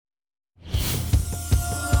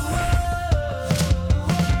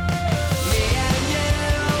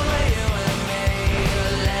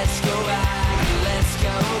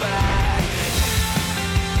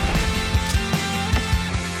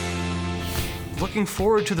Looking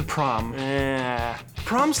forward to the prom.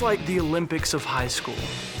 Prom's like the Olympics of high school.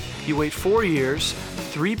 You wait 4 years,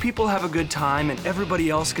 3 people have a good time, and everybody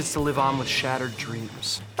else gets to live on with shattered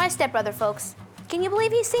dreams. My stepbrother, folks. Can you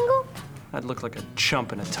believe he's single? I'd look like a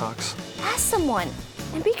chump in a tux. Ask someone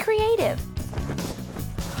and be creative.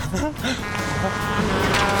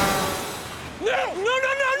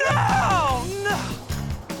 No!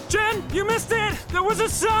 Jen, you missed it! There was a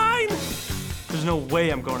sign! There's no way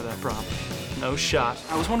I'm going to that prom. No shot.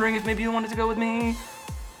 I was wondering if maybe you wanted to go with me.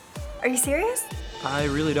 Are you serious? I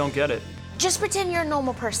really don't get it. Just pretend you're a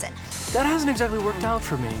normal person. That hasn't exactly worked out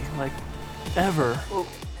for me, like, ever. Oh,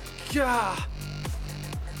 yeah.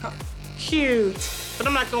 Cute. But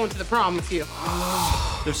I'm not going to the prom with you.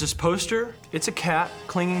 There's this poster. It's a cat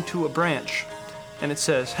clinging to a branch. And it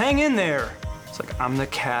says, hang in there. It's like, I'm the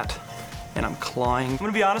cat, and I'm clawing. I'm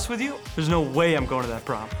gonna be honest with you, there's no way I'm going to that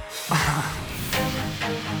prom.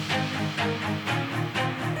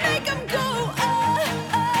 Make 'em go,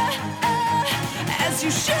 as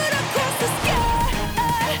you shoot across the sky.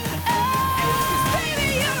 'Cause baby,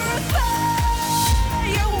 you're a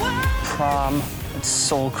firework. Prom, its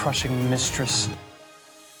soul-crushing mistress.